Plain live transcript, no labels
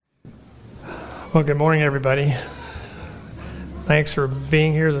Well, good morning, everybody. Thanks for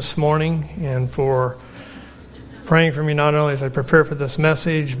being here this morning and for praying for me not only as I prepare for this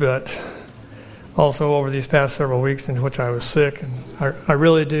message, but also over these past several weeks in which I was sick. And I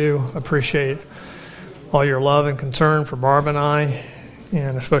really do appreciate all your love and concern for Barb and I,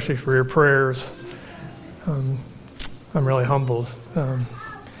 and especially for your prayers. I'm really humbled.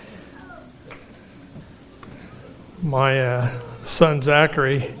 My son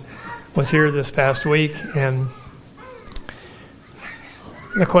Zachary was here this past week, and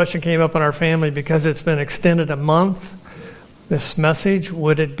the question came up in our family, because it's been extended a month, this message,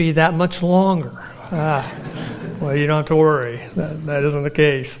 would it be that much longer? Well, you don't have to worry. That isn't the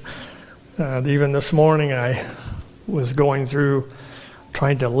case. Even this morning, I was going through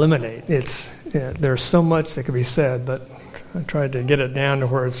trying to eliminate. There's so much that could be said, but I tried to get it down to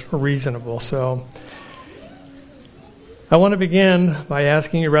where it's reasonable. So I want to begin by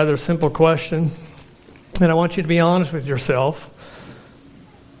asking you a rather simple question, and I want you to be honest with yourself.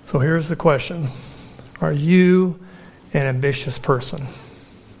 So here's the question. Are you an ambitious person?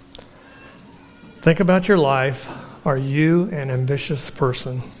 Think about your life. Are you an ambitious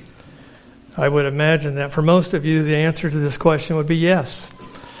person? I would imagine that for most of you, the answer to this question would be yes,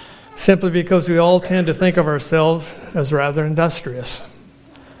 simply because we all tend to think of ourselves as rather industrious.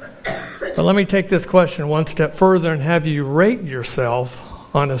 But let me take this question one step further and have you rate yourself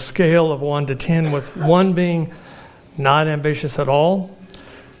on a scale of 1 to 10, with 1 being not ambitious at all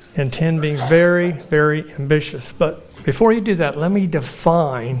and 10 being very, very ambitious. But before you do that, let me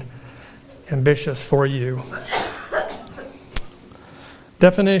define ambitious for you.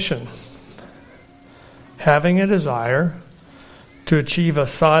 Definition: having a desire to achieve a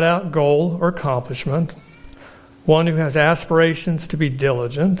sought-out goal or accomplishment, one who has aspirations to be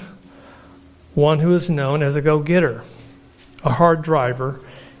diligent, one who is known as a go-getter, a hard driver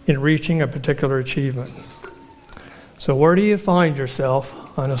in reaching a particular achievement. So where do you find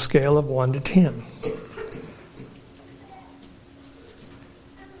yourself on a scale of 1 to 10?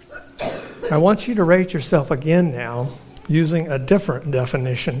 I want you to rate yourself again now using a different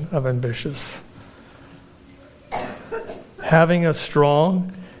definition of ambitious. Having a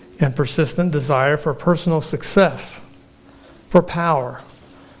strong and persistent desire for personal success, for power,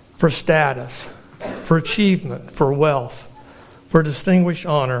 for status, for achievement, for wealth, for distinguished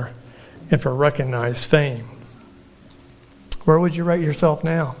honor, and for recognized fame. Where would you rate yourself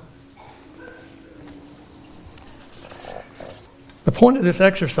now? The point of this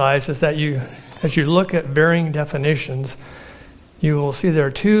exercise is that as you look at varying definitions, you will see there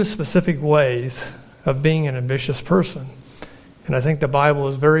are 2 specific ways of being an ambitious person. And I think the Bible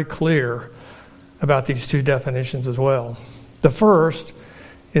is very clear about these 2 definitions as well. The first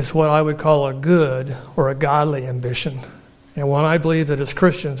is what I would call a good or a godly ambition, and one I believe that as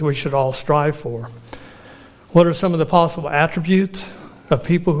Christians we should all strive for. What are some of the possible attributes of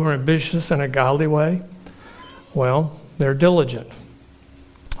people who are ambitious in a godly way? Well, they're diligent.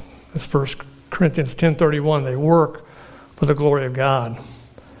 That's 1 Corinthians 10:31. They work for the glory of God.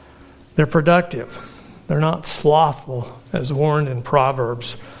 They're productive. They're not slothful, as warned in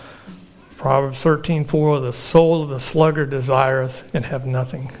Proverbs. Proverbs 13:4, the soul of the sluggard desireth and have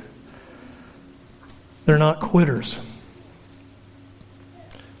nothing. They're not quitters.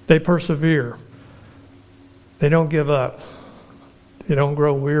 They persevere. They don't give up. They don't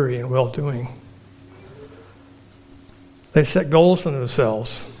grow weary in well-doing. They set goals for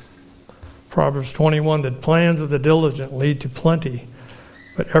themselves. Proverbs 21, the plans of the diligent lead to plenty,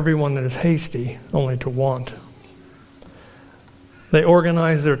 but everyone that is hasty only to want. They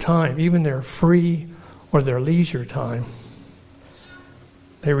organize their time, even their free or their leisure time.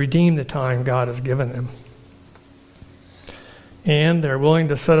 They redeem the time God has given them. And they're willing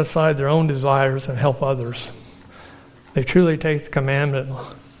to set aside their own desires and help others. They truly take the commandment,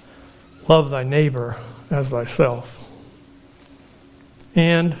 love thy neighbor as thyself.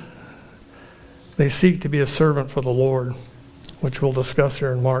 And they seek to be a servant for the Lord, which we'll discuss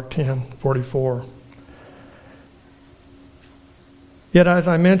here in Mark 10:44. Yet, as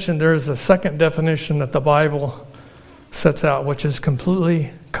I mentioned, there is a second definition that the Bible sets out, which is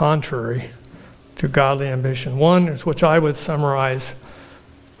completely contrary to godly ambition. One is which I would summarize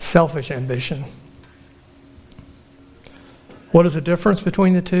selfish ambition. What is the difference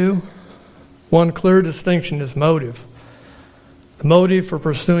between the 2? One clear distinction is motive. The motive for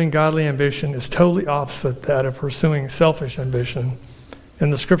pursuing godly ambition is totally opposite that of pursuing selfish ambition.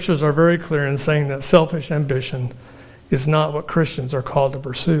 And the scriptures are very clear in saying that selfish ambition is not what Christians are called to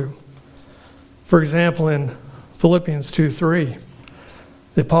pursue. For example, in Philippians 2:3,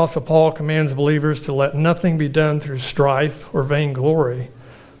 the Apostle Paul commands believers to let nothing be done through strife or vainglory,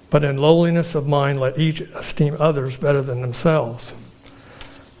 but in lowliness of mind let each esteem others better than themselves.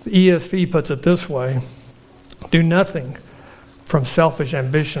 The ESV puts it this way: do nothing from selfish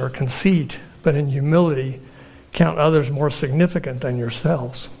ambition or conceit, but in humility count others more significant than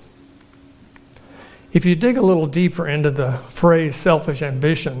yourselves. If you dig a little deeper into the phrase selfish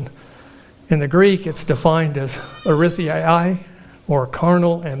ambition, in the Greek it's defined as erytheiai, or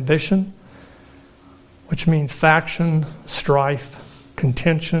carnal ambition, which means faction, strife,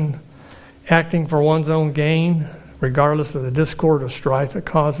 contention, acting for one's own gain, regardless of the discord or strife it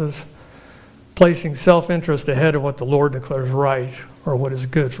causes, placing self-interest ahead of what the Lord declares right or what is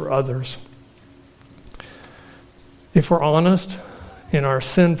good for others. If we're honest, in our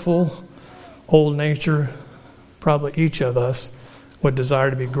sinful old nature, probably each of us would desire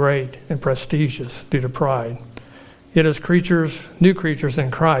to be great and prestigious due to pride. Yet as creatures, new creatures in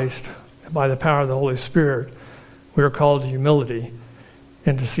Christ, by the power of the Holy Spirit, we are called to humility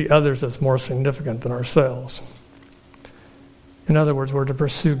and to see others as more significant than ourselves. In other words, we're to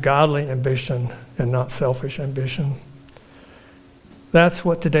pursue godly ambition and not selfish ambition. That's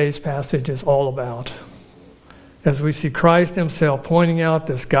what today's passage is all about. As we see Christ himself pointing out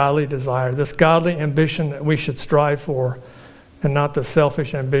this godly desire, this godly ambition that we should strive for, and not the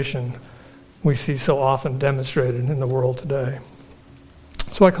selfish ambition we see so often demonstrated in the world today.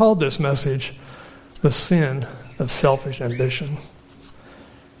 So I called this message, The Sin of Selfish Ambition.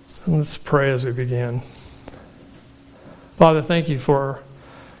 And let's pray as we begin. Father, thank you for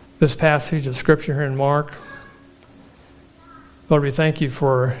this passage of Scripture here in Mark. Lord, we thank you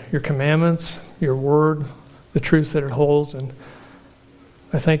for your commandments, your word, the truth that it holds, and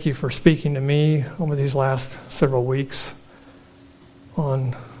I thank you for speaking to me over these last several weeks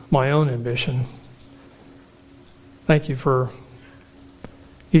on my own ambition. Thank you for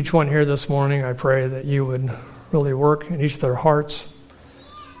each one here this morning. I pray that you would really work in each of their hearts.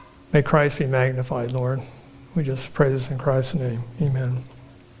 May Christ be magnified, Lord. We just pray this in Christ's name. Amen.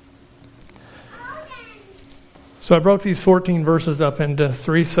 So I broke these 14 verses up into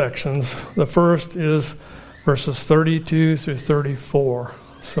 3 sections. The first is verses 32 through 34.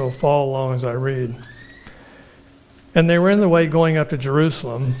 So follow along as I read. And they were in the way going up to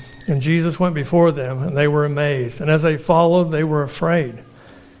Jerusalem, and Jesus went before them, and they were amazed. And as they followed, they were afraid.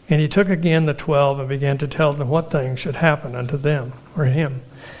 And he took again the 12 and began to tell them what things should happen unto them, or him,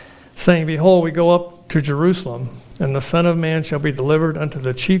 saying, Behold, we go up to Jerusalem, and the Son of Man shall be delivered unto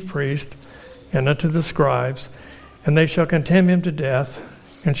the chief priests and unto the scribes, and they shall condemn him to death,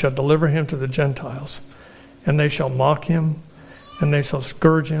 and shall deliver him to the Gentiles. And they shall mock him, and they shall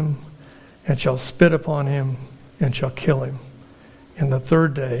scourge him, and shall spit upon him, and shall kill him. And the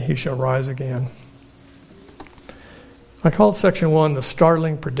third day he shall rise again. I called section 1 the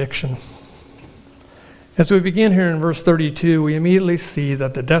startling prediction. As we begin here in verse 32, we immediately see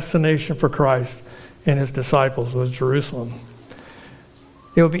that the destination for Christ and his disciples was Jerusalem.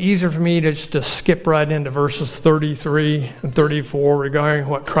 It would be easier for me to just skip right into verses 33 and 34 regarding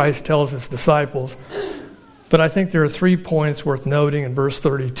what Christ tells his disciples. But I think there are 3 points worth noting in verse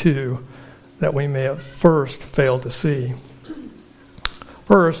 32 that we may at first fail to see.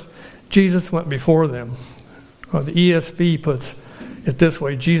 First, Jesus went before them. Well, the ESV puts it this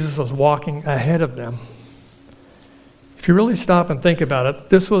way: Jesus was walking ahead of them. If you really stop and think about it,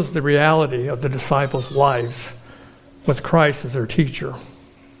 this was the reality of the disciples' lives with Christ as their teacher.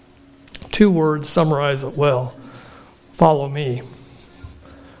 2 words summarize it well. Follow me.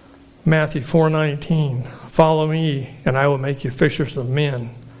 Matthew 4:19. Follow me, and I will make you fishers of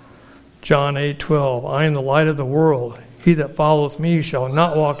men. John 8:12. I am the light of the world. He that follows me shall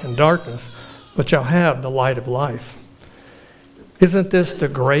not walk in darkness, but shall have the light of life. Isn't this the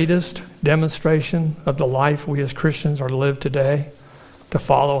greatest demonstration of the life we as Christians are to live today? To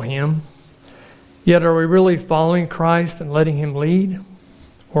follow him? Yet are we really following Christ and letting him lead?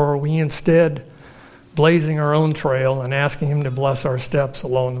 Or are we instead blazing our own trail and asking him to bless our steps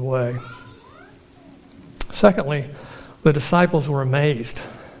along the way? Secondly, the disciples were amazed.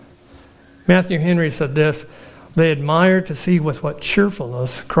 Matthew Henry said this: they admired to see with what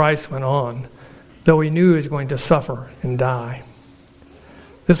cheerfulness Christ went on, though he knew he was going to suffer and die.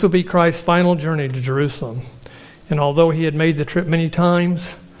 This would be Christ's final journey to Jerusalem. And although he had made the trip many times,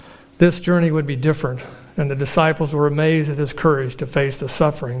 this journey would be different, and the disciples were amazed at his courage to face the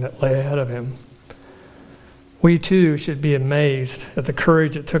suffering that lay ahead of him. We too should be amazed at the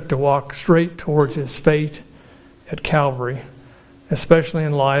courage it took to walk straight towards his fate at Calvary, especially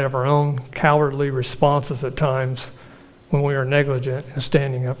in light of our own cowardly responses at times when we are negligent in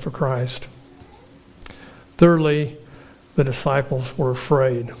standing up for Christ. Thirdly, the disciples were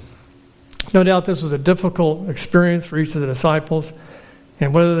afraid. No doubt this was a difficult experience for each of the disciples,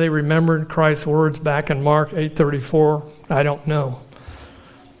 And whether they remembered Christ's words back in Mark 8:34, I don't know.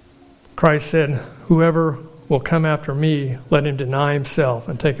 Christ said, "Whoever will come after me, let him deny himself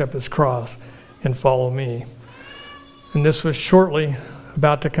and take up his cross and follow me." And this was shortly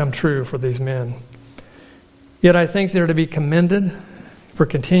about to come true for these men. Yet I think they're to be commended for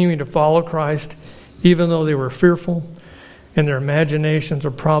continuing to follow Christ, even though they were fearful and their imaginations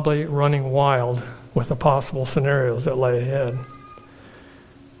are probably running wild with the possible scenarios that lay ahead.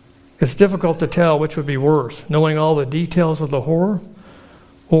 It's difficult to tell which would be worse, knowing all the details of the horror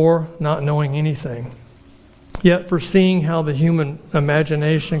or not knowing anything. Yet foreseeing how the human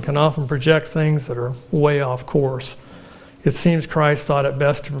imagination can often project things that are way off course, it seems Christ thought it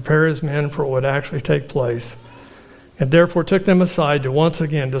best to prepare his men for what would actually take place, and therefore took them aside to once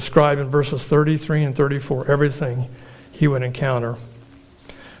again describe in verses 33 and 34 everything he would encounter.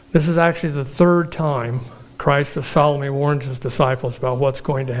 This is actually the third time Christ has solemnly warned his disciples about what's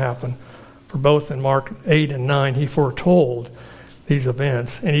going to happen. For both in Mark 8 and 9, he foretold these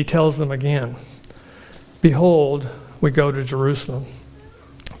events, and he tells them again, "Behold, we go to Jerusalem."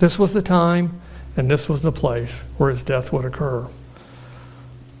 This was the time and this was the place where his death would occur.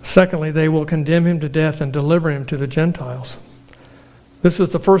 Secondly, they will condemn him to death and deliver him to the Gentiles. This is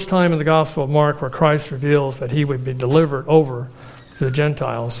the first time in the Gospel of Mark where Christ reveals that he would be delivered over to the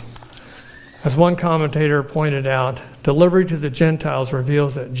Gentiles. As one commentator pointed out, delivery to the Gentiles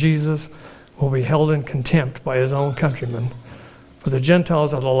reveals that Jesus will be held in contempt by his own countrymen. For the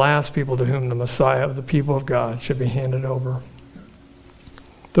Gentiles are the last people to whom the Messiah of the people of God should be handed over.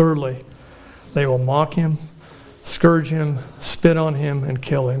 Thirdly, they will mock him, scourge him, spit on him, and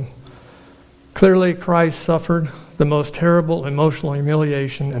kill him. Clearly, Christ suffered the most terrible emotional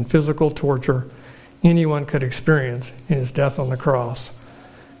humiliation and physical torture anyone could experience in his death on the cross.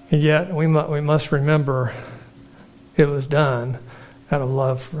 And yet, we must remember it was done out of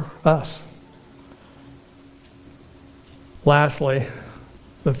love for us. Lastly,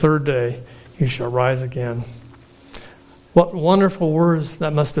 the third day, he shall rise again. What wonderful words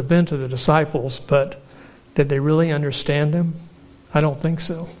that must have been to the disciples, but did they really understand them? I don't think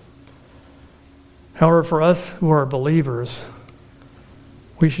so. However, for us who are believers,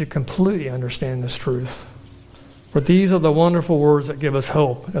 we should completely understand this truth. For these are the wonderful words that give us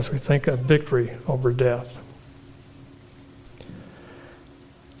hope as we think of victory over death.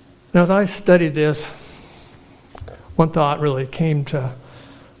 Now, as I studied this, one thought really came to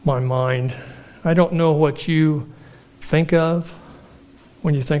my mind. I don't know what you think of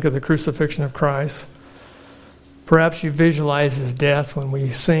when you think of the crucifixion of Christ. Perhaps you visualize his death when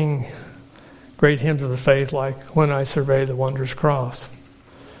we sing great hymns of the faith like "When I Survey the Wondrous Cross."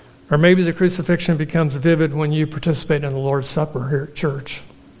 Or maybe the crucifixion becomes vivid when you participate in the Lord's Supper here at church.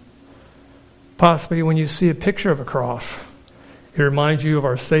 Possibly when you see a picture of a cross, it reminds you of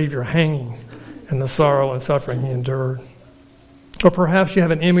our Savior hanging and the sorrow and suffering he endured. Or perhaps you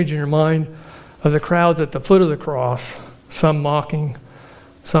have an image in your mind of the crowds at the foot of the cross, some mocking,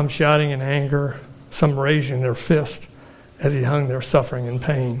 some shouting in anger, some raising their fist as he hung there suffering in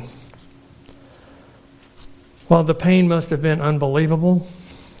pain. While the pain must have been unbelievable,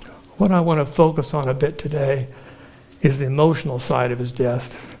 what I want to focus on a bit today is the emotional side of his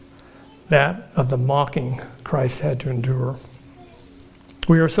death, that of the mocking Christ had to endure.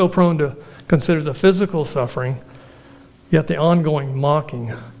 We are so prone to consider the physical suffering, yet the ongoing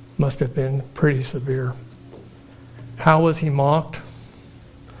mocking must have been pretty severe. How was he mocked?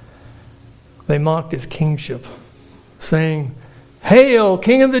 They mocked his kingship, saying, "Hail,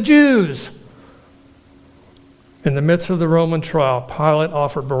 King of the Jews!" In the midst of the Roman trial, Pilate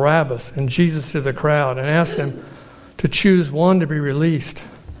offered Barabbas and Jesus to the crowd and asked them to choose one to be released.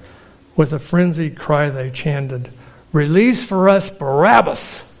 With a frenzied cry they chanted, "Release for us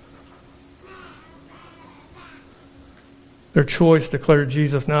Barabbas!" Their choice declared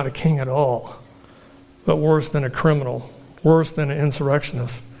Jesus not a king at all, but worse than a criminal, worse than an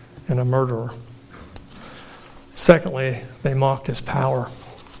insurrectionist and a murderer. Secondly, they mocked his power.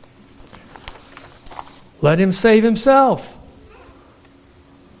 Let him save himself.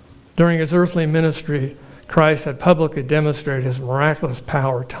 During his earthly ministry, Christ had publicly demonstrated his miraculous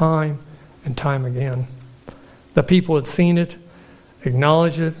power time and time again. The people had seen it,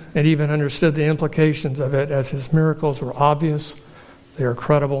 acknowledged it, and even understood the implications of it, as his miracles were obvious, they are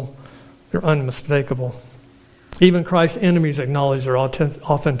credible, they're unmistakable. Even Christ's enemies acknowledged their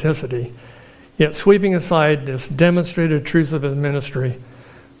authenticity. Yet sweeping aside this demonstrated truth of his ministry,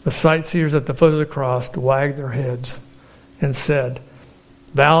 the sightseers at the foot of the cross wagged their heads and said,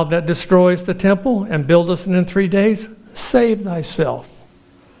 "Thou that destroyest the temple and buildest it in 3 days, save thyself.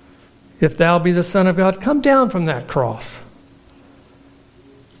 If thou be the Son of God, come down from that cross."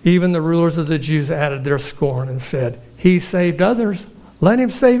 Even the rulers of the Jews added their scorn and said, "He saved others. Let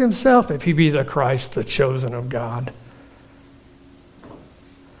him save himself if he be the Christ, the chosen of God."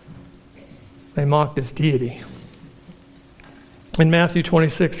 They mocked his deity. In Matthew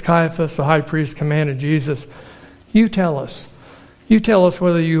 26, Caiaphas, the high priest, commanded Jesus, You tell us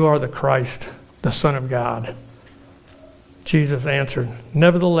whether you are the Christ, the Son of God." Jesus answered,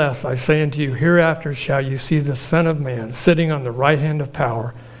 "Nevertheless, I say unto you, hereafter shall you see the Son of Man sitting on the right hand of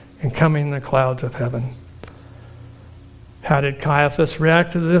power and coming in the clouds of heaven." How did Caiaphas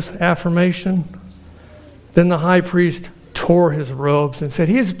react to this affirmation? Then the high priest tore his robes and said,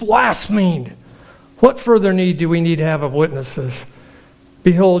 "He has blasphemed. What further need do we need to have of witnesses?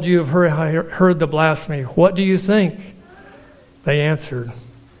 Behold, you have heard the blasphemy. What do you think?" They answered,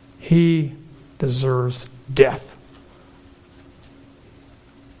 "He deserves death."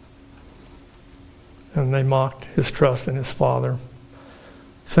 And they mocked his trust in his Father,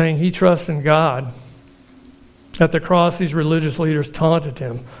 saying he trusts in God. At the cross, these religious leaders taunted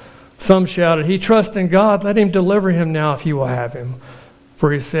him. Some shouted, "He trusts in God. Let him deliver him now if he will have him.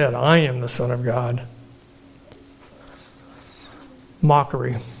 For he said, I am the Son of God."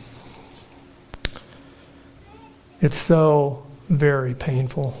 Mockery. It's so very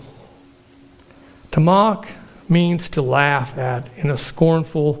painful. To mock means to laugh at in a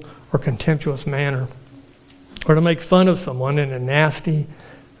scornful or contemptuous manner, or to make fun of someone in a nasty,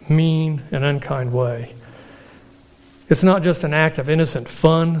 mean, and unkind way. It's not just an act of innocent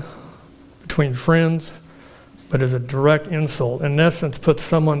fun between friends, but is a direct insult. In essence, puts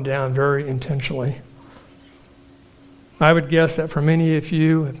someone down very intentionally. I would guess that for many of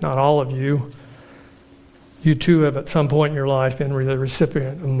you, if not all of you, you too have at some point in your life been the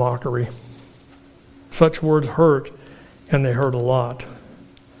recipient of mockery. Such words hurt, and they hurt a lot.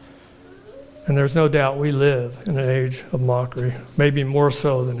 And there's no doubt we live in an age of mockery, maybe more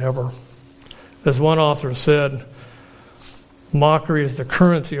so than ever. As one author said, mockery is the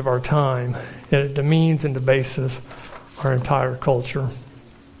currency of our time, and it demeans and debases our entire culture.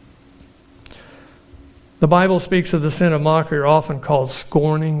 The Bible speaks of the sin of mockery, often called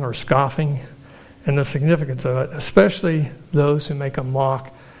scorning or scoffing, and the significance of it, especially those who make a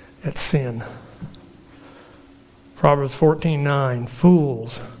mock at sin. Proverbs 14:9,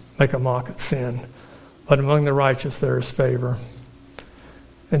 "Fools make a mock at sin, but among the righteous there is favor."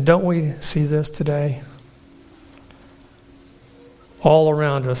 And don't we see this today? All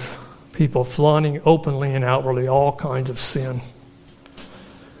around us, people flaunting openly and outwardly all kinds of sin.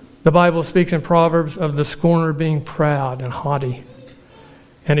 The Bible speaks in Proverbs of the scorner being proud and haughty.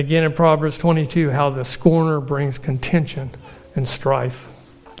 And again in Proverbs 22, how the scorner brings contention and strife.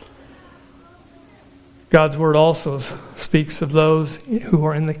 God's word also speaks of those who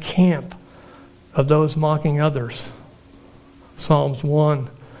are in the camp of those mocking others. Psalms 1,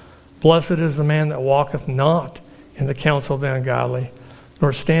 "Blessed is the man that walketh not in the counsel of the ungodly,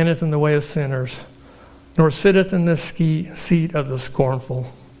 nor standeth in the way of sinners, nor sitteth in the seat of the scornful,"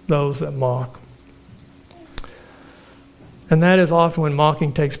 those that mock. And that is often when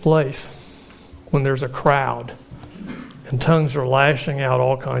mocking takes place, when there's a crowd and tongues are lashing out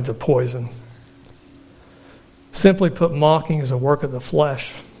all kinds of poison. Simply put, mocking is a work of the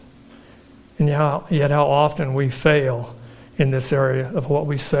flesh. And yet how often we fail in this area of what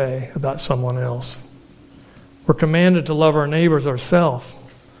we say about someone else. We're commanded to love our neighbors ourselves.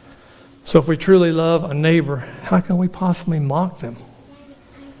 So if we truly love a neighbor, how can we possibly mock them?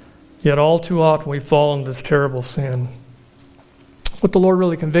 Yet all too often we fall into this terrible sin. What the Lord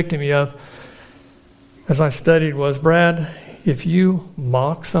really convicted me of as I studied was, Brad, if you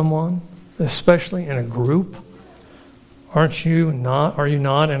mock someone, especially in a group, are you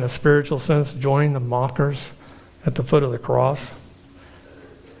not in a spiritual sense joining the mockers at the foot of the cross?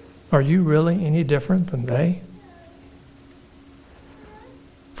 Are you really any different than they?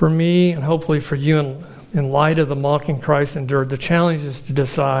 For me, and hopefully for you, in light of the mocking Christ endured, the challenge is to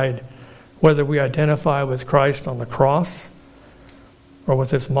decide whether we identify with Christ on the cross or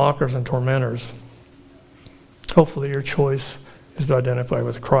with his mockers and tormentors. Hopefully your choice is to identify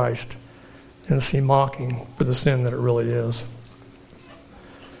with Christ and see mocking for the sin that it really is.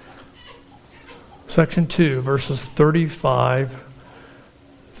 Section 2, verses 35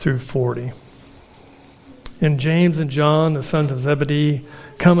 through 40. And James and John, the sons of Zebedee,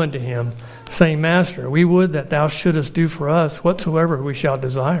 come unto him, saying, Master, we would that thou shouldest do for us whatsoever we shall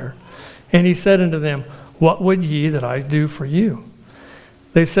desire. And he said unto them, What would ye that I do for you?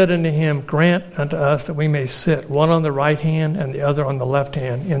 They said unto him, Grant unto us that we may sit, one on the right hand and the other on the left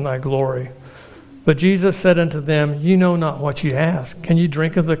hand, in thy glory. But Jesus said unto them, Ye know not what ye ask. Can ye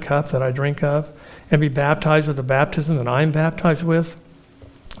drink of the cup that I drink of, and be baptized with the baptism that I am baptized with?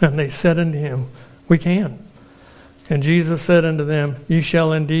 And they said unto him, We can. And Jesus said unto them, Ye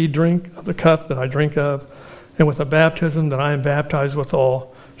shall indeed drink of the cup that I drink of, and with the baptism that I am baptized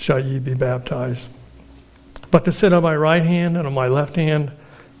withal shall ye be baptized. But to sit on my right hand and on my left hand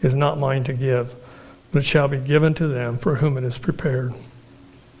is not mine to give, but it shall be given to them for whom it is prepared.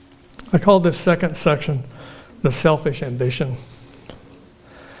 I call this second section the selfish ambition.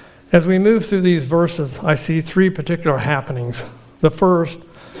 As we move through these verses, I see three particular happenings. The first,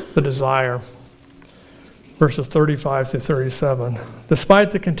 the desire. Verses 35 through 37.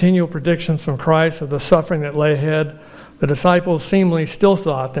 Despite the continual predictions from Christ of the suffering that lay ahead, the disciples seemingly still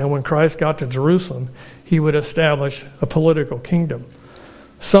thought that when Christ got to Jerusalem, he would establish a political kingdom.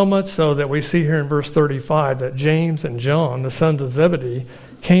 So much so that we see here in verse 35 that James and John, the sons of Zebedee,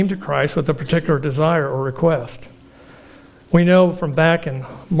 came to Christ with a particular desire or request. We know from back in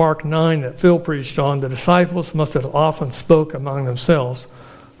Mark 9 that Phil preached on, the disciples must have often spoke among themselves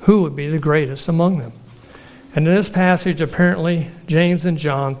who would be the greatest among them. And in this passage, apparently, James and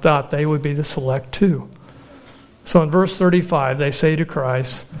John thought they would be the select two. So in verse 35, they say to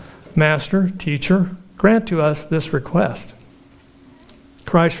Christ, Master, teacher, grant to us this request.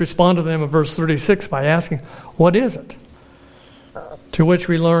 Christ responded to them in verse 36 by asking, What is it? To which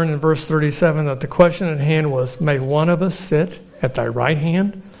we learn in verse 37 that the question at hand was, May one of us sit at thy right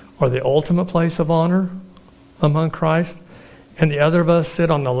hand, or the ultimate place of honor among Christ, and the other of us sit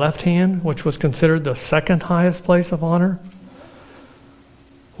on the left hand, which was considered the second highest place of honor?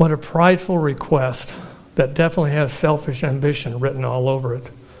 What a prideful request that definitely has selfish ambition written all over it.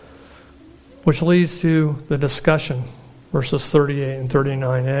 Which leads to the discussion, verses 38 and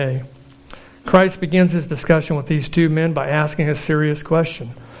 39a. Christ begins his discussion with these two men by asking a serious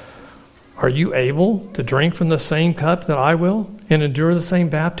question. Are you able to drink from the same cup that I will and endure the same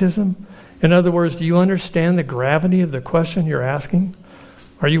baptism? In other words, do you understand the gravity of the question you're asking?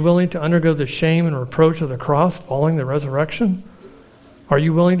 Are you willing to undergo the shame and reproach of the cross following the resurrection? Are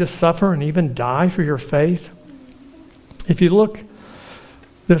you willing to suffer and even die for your faith? If you look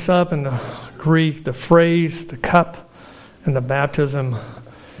this up in the Greek, the phrase, the cup, and the baptism,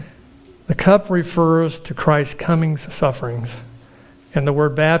 the cup refers to Christ's coming sufferings, and the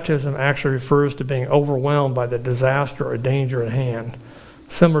word baptism actually refers to being overwhelmed by the disaster or danger at hand.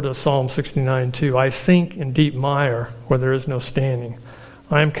 Similar to Psalm 69:2, I sink in deep mire where there is no standing.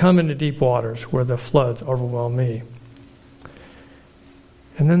 I am come into deep waters where the floods overwhelm me.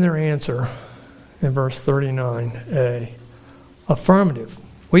 And then their answer in verse 39a, affirmative,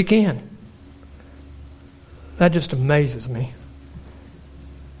 we can. That just amazes me.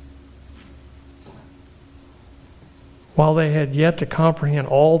 While they had yet to comprehend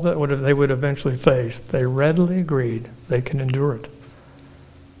all that they would eventually face, they readily agreed they could endure it.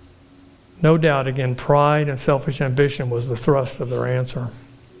 No doubt, again, pride and selfish ambition was the thrust of their answer.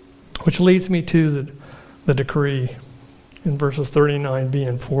 Which leads me to the decree in verses 39b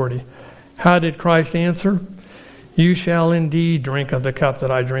and 40. How did Christ answer? You shall indeed drink of the cup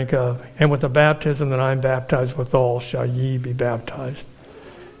that I drink of, and with the baptism that I am baptized withal shall ye be baptized.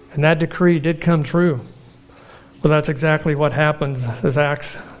 And that decree did come true. Well, that's exactly what happens, as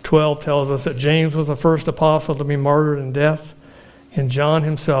Acts 12 tells us, that James was the first apostle to be martyred in death, and John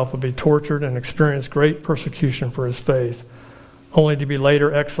himself would be tortured and experience great persecution for his faith, only to be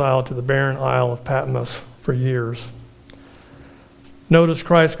later exiled to the barren isle of Patmos for years. Notice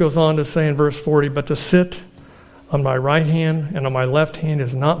Christ goes on to say in verse 40, But to sit on my right hand and on my left hand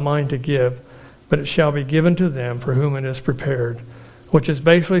is not mine to give, but it shall be given to them for whom it is prepared. Which is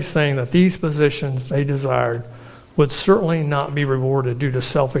basically saying that these positions they desired would certainly not be rewarded due to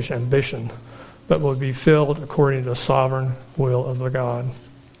selfish ambition, but would be filled according to the sovereign will of the God.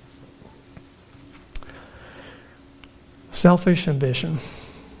 Selfish ambition.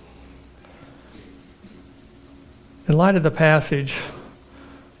 In light of the passage,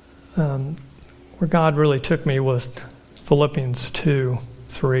 where God really took me was Philippians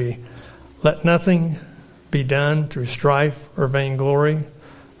 2:3. Let nothing be done through strife or vainglory,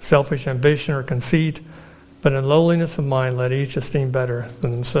 selfish ambition or conceit, but in lowliness of mind let each esteem better than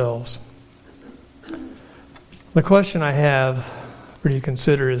themselves. The question I have for you to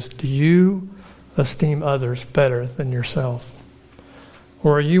consider is, do you esteem others better than yourself?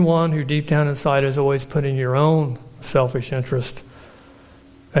 Or are you one who deep down inside is always putting your own selfish interest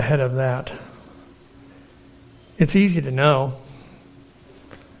ahead of that? It's easy to know.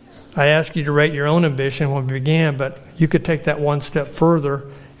 I asked you to rate your own ambition when we began, but you could take that one step further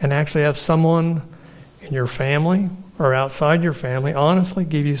and actually have someone in your family or outside your family honestly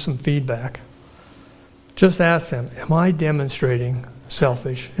give you some feedback. Just ask them, am I demonstrating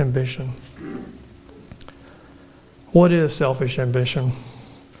selfish ambition? What is selfish ambition?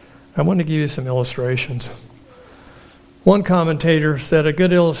 I want to give you some illustrations. One commentator said a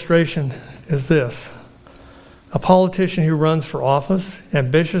good illustration is this. A politician who runs for office,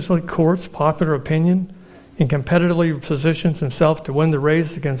 ambitiously courts popular opinion, and competitively positions himself to win the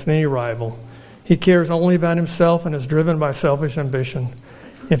race against any rival. He cares only about himself and is driven by selfish ambition.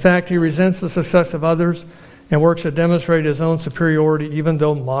 In fact, he resents the success of others and works to demonstrate his own superiority even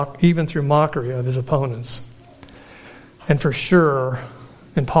through mockery of his opponents. And for sure,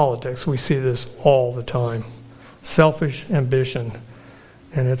 in politics, we see this all the time. Selfish ambition,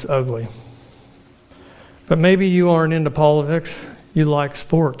 and it's ugly. But maybe you aren't into politics, you like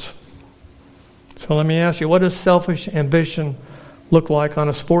sports. So let me ask you, what does selfish ambition look like on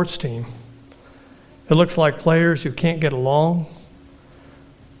a sports team? It looks like players who can't get along,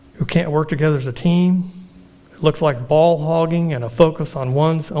 who can't work together as a team. It looks like ball hogging and a focus on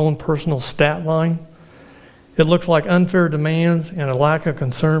one's own personal stat line. It looks like unfair demands and a lack of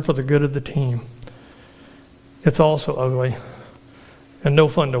concern for the good of the team. It's also ugly and no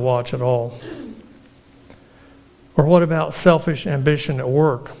fun to watch at all. Or what about selfish ambition at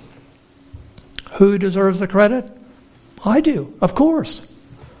work? Who deserves the credit? I do, of course.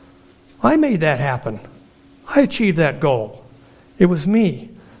 I made that happen. I achieved that goal. It was me.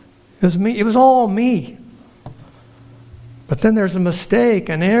 It was me. It was all me. But then there's a mistake,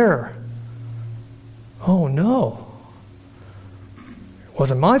 an error. Oh no. It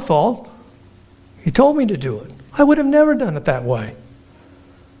wasn't my fault. He told me to do it. I would have never done it that way.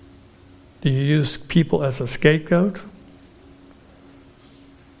 Do you use people as a scapegoat?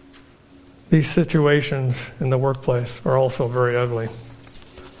 These situations in the workplace are also very ugly.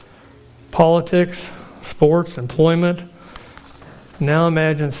 Politics, sports, employment. Now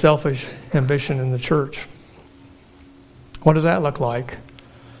imagine selfish ambition in the church. What does that look like?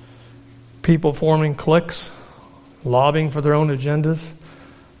 People forming cliques, lobbying for their own agendas,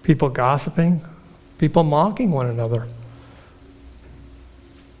 people gossiping, people mocking one another.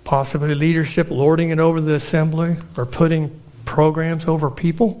 Possibly leadership lording it over the assembly or putting programs over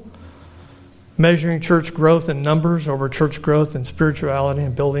people. Measuring church growth in numbers over church growth in spirituality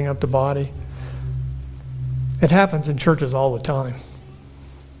and building up the body. It happens in churches all the time.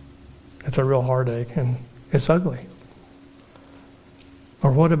 It's a real heartache and it's ugly.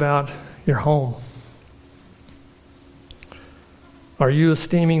 Or what about your home? Are you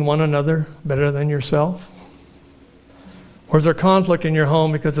esteeming one another better than yourself? Or is there conflict in your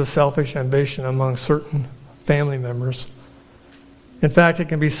home because of selfish ambition among certain family members? In fact, it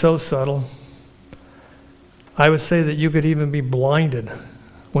can be so subtle. I would say that you could even be blinded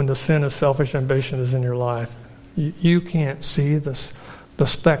when the sin of selfish ambition is in your life. You can't see the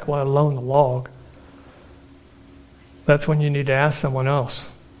speck, let alone the log. That's when you need to ask someone else,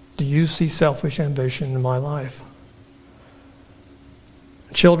 do you see selfish ambition in my life?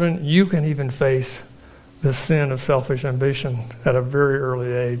 Children, you can even face the sin of selfish ambition at a very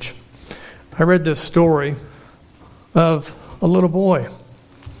early age. I read this story of a little boy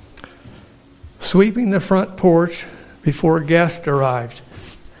sweeping the front porch before a guest arrived.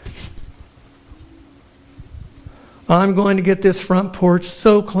 I'm going to get this front porch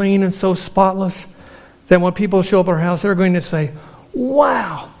so clean and so spotless that when people show up at our house, they're going to say,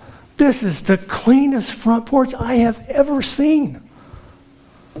 wow, this is the cleanest front porch I have ever seen.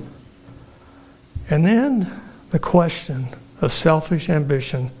 And then the question of selfish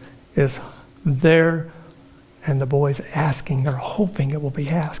ambition is there, and the boy's asking or hoping it will be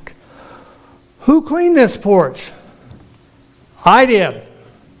asked. Who cleaned this porch? I did.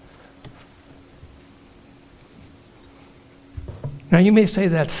 Now you may say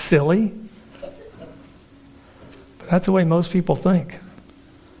that's silly, but that's the way most people think,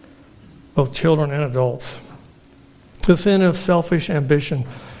 both children and adults. The sin of selfish ambition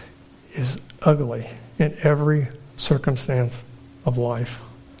is ugly in every circumstance of life.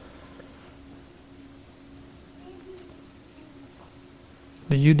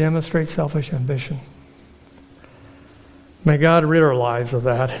 Do you demonstrate selfish ambition? May God rid our lives of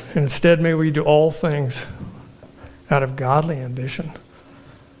that. And instead, may we do all things out of godly ambition.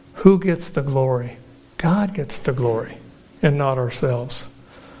 Who gets the glory? God gets the glory, and not ourselves.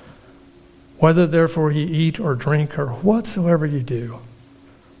 Whether therefore you eat or drink or whatsoever you do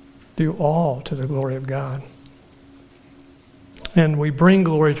all to the glory of God. And we bring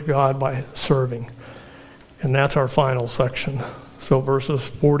glory to God by serving. And that's our final section. So verses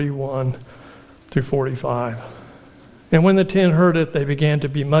 41 through 45. And when the 10 heard it, they began to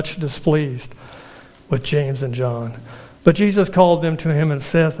be much displeased with James and John. But Jesus called them to him and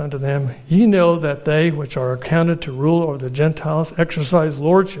saith unto them, Ye know that they which are accounted to rule over the Gentiles exercise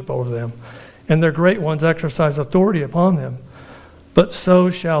lordship over them, and their great ones exercise authority upon them. But so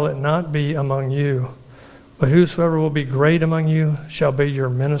shall it not be among you. But whosoever will be great among you shall be your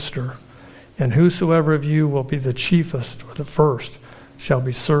minister. And whosoever of you will be the chiefest or the first shall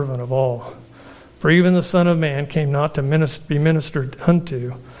be servant of all. For even the Son of Man came not to be ministered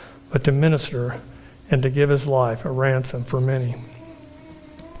unto, but to minister and to give his life a ransom for many.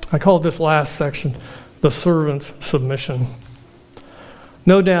 I call this last section the servant's submission.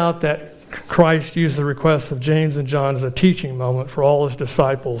 No doubt that Christ used the request of James and John as a teaching moment for all his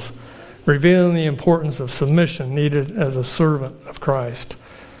disciples, revealing the importance of submission needed as a servant of Christ.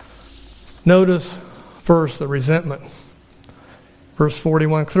 Notice first the resentment. Verse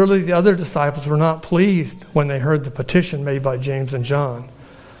 41, clearly the other disciples were not pleased when they heard the petition made by James and John.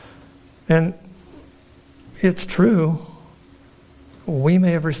 And it's true, we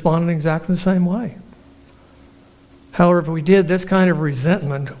may have responded exactly the same way. However, if we did, this kind of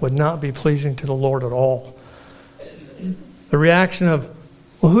resentment would not be pleasing to the Lord at all. The reaction of,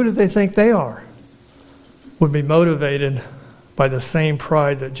 well, who do they think they are? Would be motivated by the same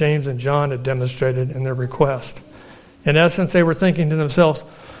pride that James and John had demonstrated in their request. In essence, they were thinking to themselves,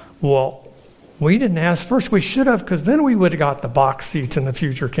 well, we didn't ask first. We should have, because then we would have got the box seats in the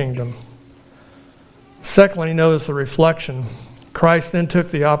future kingdom. Secondly, notice the reflection. Christ then took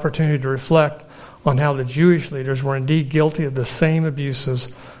the opportunity to reflect on how the Jewish leaders were indeed guilty of the same abuses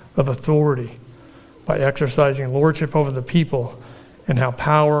of authority by exercising lordship over the people, and how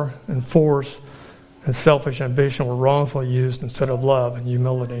power and force and selfish ambition were wrongfully used instead of love and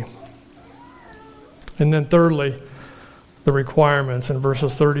humility. And then thirdly, the requirements in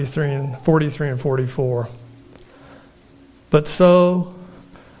verses 43 and 44. But so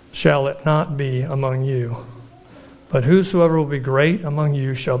shall it not be among you. But whosoever will be great among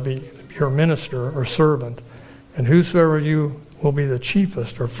you shall be your minister or servant, and whosoever you will be the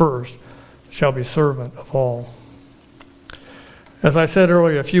chiefest or first shall be servant of all. As I said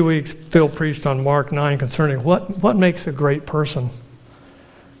earlier, a few weeks, Phil preached on Mark 9 concerning what makes a great person.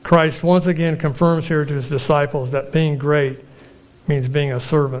 Christ once again confirms here to his disciples that being great means being a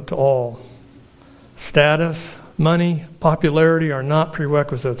servant to all. Status, money, popularity are not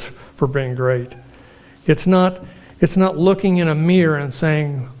prerequisites for being great. It's not looking in a mirror and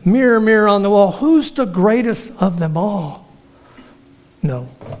saying, mirror, mirror on the wall, who's the greatest of them all? No.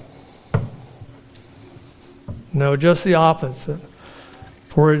 No, just the opposite.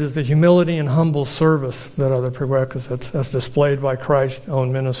 For it is the humility and humble service that are the prerequisites as displayed by Christ's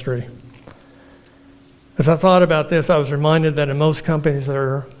own ministry. As I thought about this, I was reminded that in most companies there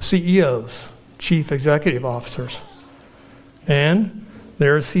are CEOs, chief executive officers, and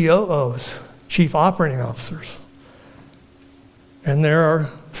there are COOs, chief operating officers, and there are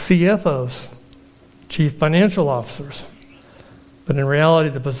CFOs, chief financial officers. But in reality,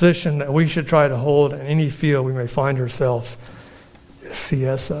 the position that we should try to hold in any field we may find ourselves is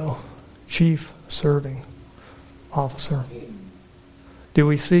CSO, Chief Serving Officer. Do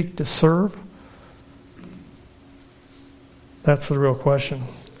we seek to serve? That's the real question.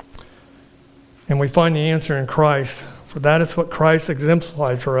 And we find the answer in Christ, for that is what Christ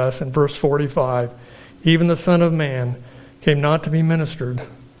exemplified for us in verse 45. Even the Son of Man came not to be ministered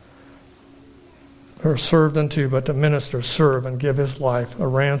or served unto, but to minister, serve, and give his life a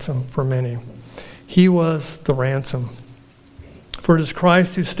ransom for many. He was the ransom. For it is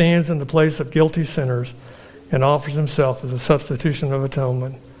Christ who stands in the place of guilty sinners and offers himself as a substitution of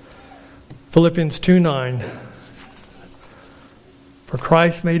atonement. Philippians 2:9. For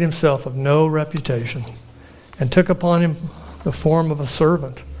Christ made himself of no reputation, and took upon him the form of a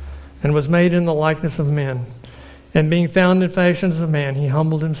servant, and was made in the likeness of men. And being found in fashion as a man, he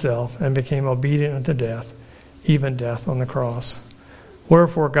humbled himself and became obedient unto death, even death on the cross.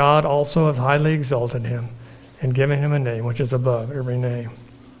 Wherefore God also hath highly exalted him, and given him a name which is above every name.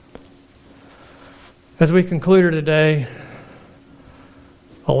 As we conclude today,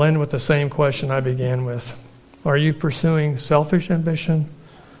 I'll end with the same question I began with. Are you pursuing selfish ambition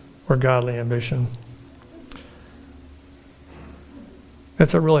or godly ambition?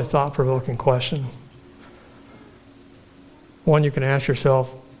 That's a really thought-provoking question. One you can ask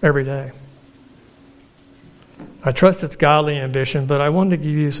yourself every day. I trust it's godly ambition, but I wanted to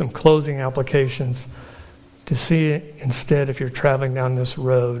give you some closing applications to see it instead if you're traveling down this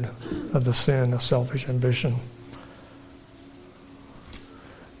road of the sin of selfish ambition.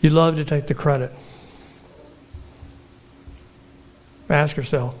 You love to take the credit. Ask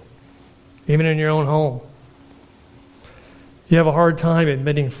yourself, even in your own home, you have a hard time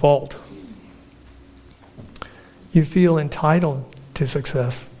admitting fault. You feel entitled to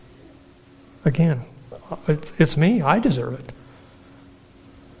success. Again, it's me. I deserve it.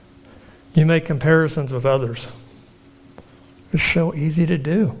 You make comparisons with others. It's so easy to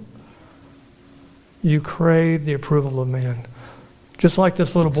do. You crave the approval of man. Just like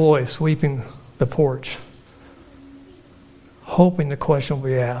this little boy sweeping the porch, hoping the question will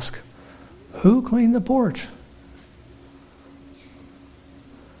be asked, who cleaned the porch?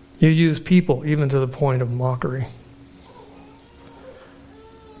 You use people even to the point of mockery.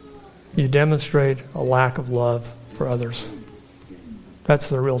 You demonstrate a lack of love for others. That's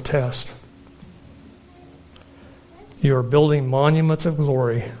the real test. You are building monuments of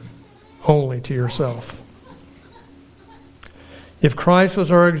glory only to yourself. If Christ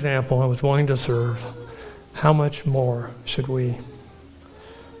was our example and was willing to serve, how much more should we?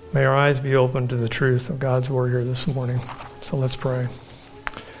 May our eyes be open to the truth of God's word here this morning. So let's pray.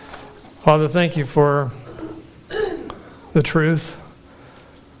 Father, thank you for the truth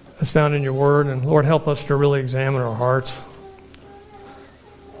that's found in your word. And Lord, help us to really examine our hearts.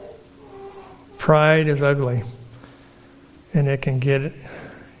 Pride is ugly, and it can get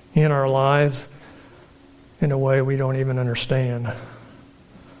in our lives in a way we don't even understand.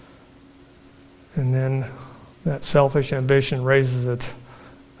 And then that selfish ambition raises its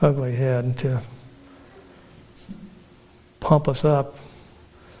ugly head to pump us up.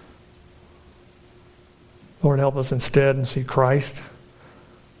 Lord, help us instead and see Christ,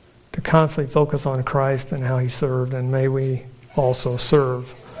 to constantly focus on Christ and how he served, and may we also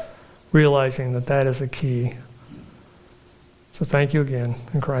serve, realizing that that is the key. So thank you again.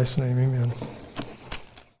 In Christ's name, amen.